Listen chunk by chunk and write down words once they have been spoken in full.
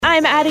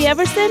I'm Addie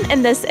Everson,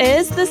 and this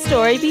is The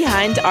Story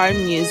Behind Our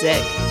Music.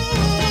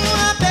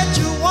 I bet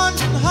you're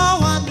wondering how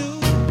I knew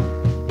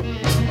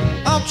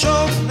of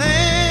your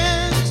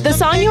plans. The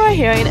song you are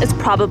hearing is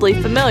probably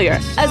familiar,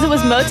 as it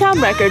was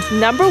Motown Records'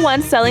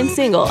 #1 selling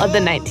single of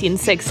the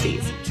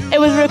 1960s. It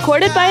was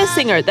recorded by a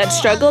singer that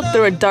struggled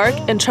through a dark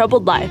and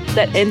troubled life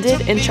that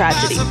ended in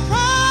tragedy.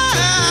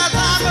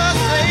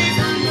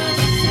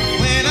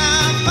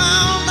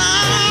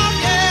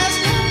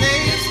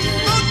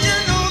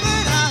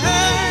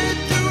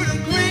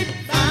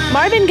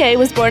 Marvin Gaye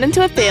was born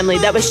into a family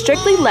that was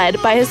strictly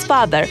led by his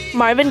father,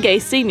 Marvin Gaye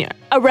Sr.,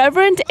 a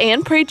reverend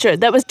and preacher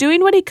that was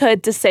doing what he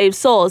could to save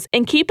souls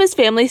and keep his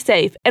family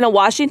safe in a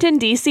Washington,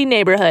 D.C.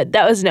 neighborhood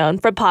that was known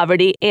for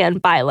poverty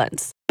and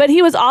violence. But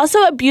he was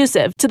also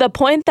abusive to the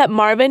point that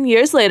Marvin,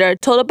 years later,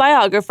 told a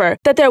biographer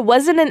that there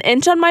wasn't an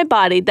inch on my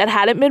body that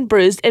hadn't been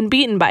bruised and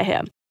beaten by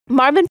him.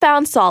 Marvin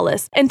found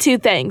solace in two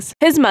things,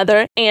 his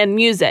mother and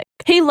music.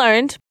 He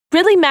learned,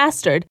 really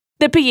mastered,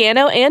 the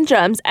piano and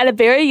drums at a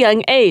very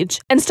young age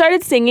and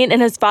started singing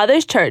in his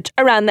father's church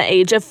around the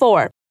age of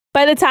 4.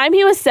 By the time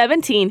he was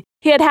 17,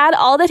 he had had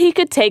all that he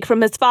could take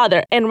from his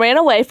father and ran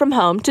away from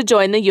home to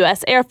join the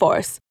U.S. Air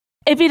Force.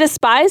 If he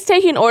despised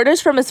taking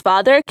orders from his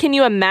father, can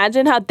you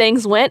imagine how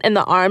things went in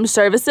the armed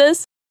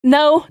services?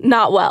 No,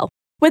 not well.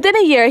 Within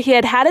a year, he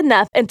had had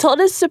enough and told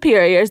his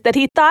superiors that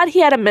he thought he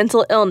had a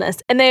mental illness,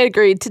 and they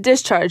agreed to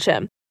discharge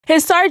him.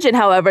 His sergeant,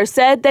 however,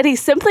 said that he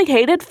simply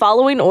hated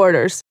following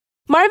orders.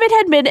 Marvin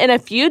had been in a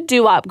few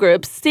doo-wop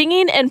groups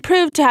singing and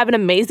proved to have an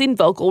amazing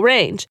vocal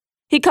range.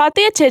 He caught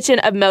the attention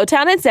of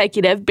Motown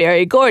executive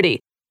Berry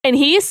Gordy, and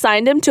he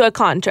signed him to a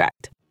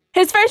contract.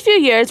 His first few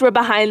years were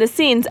behind the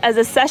scenes as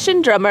a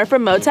session drummer for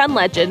Motown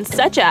legends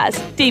such as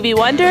Stevie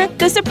Wonder,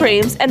 The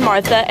Supremes, and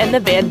Martha and the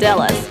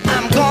Vandellas.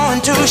 I'm going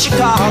to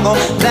Chicago,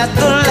 that's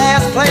the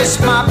last place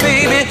my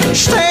baby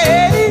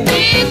stayed.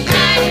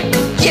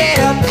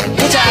 Yeah,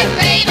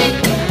 baby.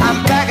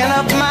 I'm packing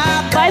up my...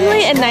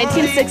 Finally, in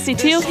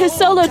 1962, his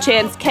solo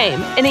chance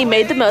came, and he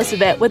made the most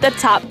of it with a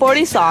top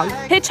 40 song,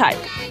 Hitchhike.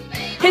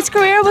 His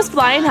career was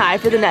flying high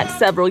for the next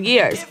several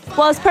years,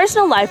 while his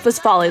personal life was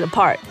falling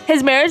apart.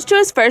 His marriage to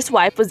his first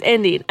wife was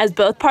ending as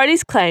both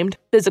parties claimed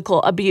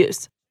physical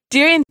abuse.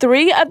 During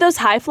 3 of those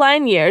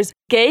high-flying years,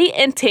 Gaye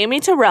and Tammy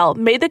Terrell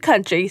made the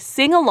country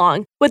sing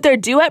along with their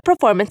duet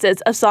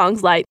performances of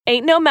songs like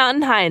Ain't No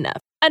Mountain High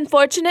Enough.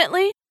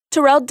 Unfortunately,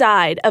 Terrell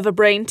died of a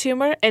brain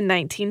tumor in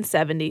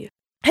 1970.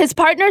 His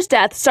partner's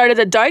death started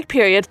a dark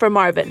period for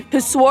Marvin, who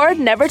swore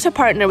never to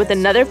partner with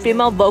another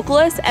female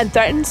vocalist and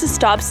threatened to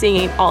stop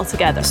singing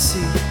altogether.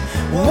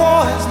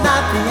 War is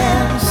not the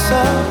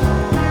answer,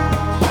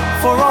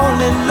 for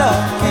only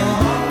love can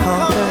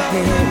conquer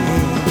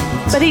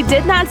hate. But he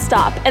did not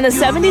stop, and the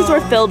 70s were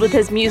filled with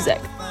his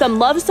music. Some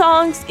love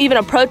songs, even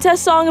a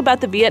protest song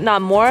about the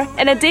Vietnam War,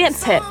 and a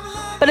dance hit.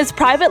 But his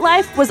private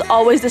life was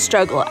always a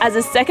struggle, as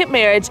his second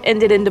marriage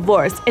ended in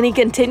divorce, and he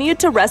continued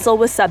to wrestle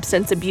with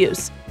substance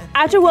abuse.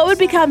 After what would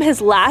become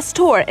his last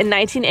tour in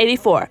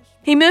 1984,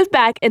 he moved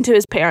back into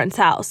his parents'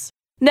 house.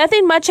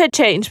 Nothing much had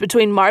changed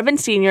between Marvin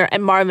Sr.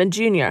 and Marvin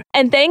Jr.,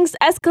 and things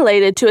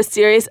escalated to a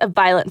series of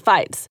violent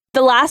fights.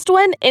 The last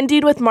one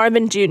ended with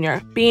Marvin Jr.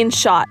 being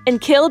shot and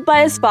killed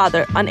by his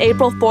father on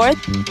April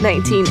 4th,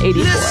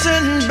 1984.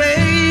 Listen,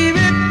 baby,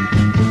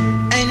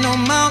 ain't no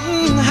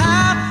mountain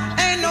high,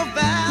 ain't no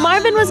valley.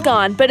 Marvin was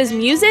gone, but his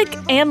music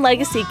and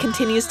legacy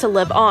continues to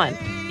live on.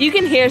 You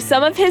can hear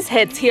some of his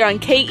hits here on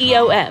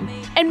KEOM,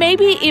 and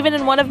maybe even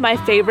in one of my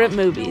favorite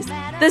movies.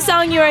 The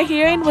song you are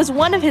hearing was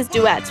one of his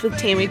duets with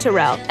Tammy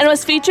Terrell and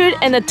was featured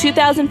in the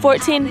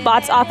 2014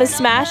 box office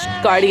smash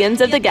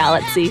Guardians of the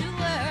Galaxy.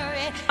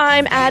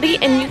 I'm Addie,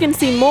 and you can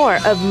see more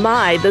of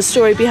The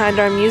Story Behind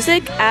Our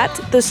Music at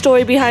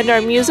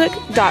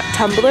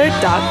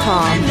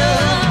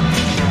thestorybehindourmusic.tumblr.com.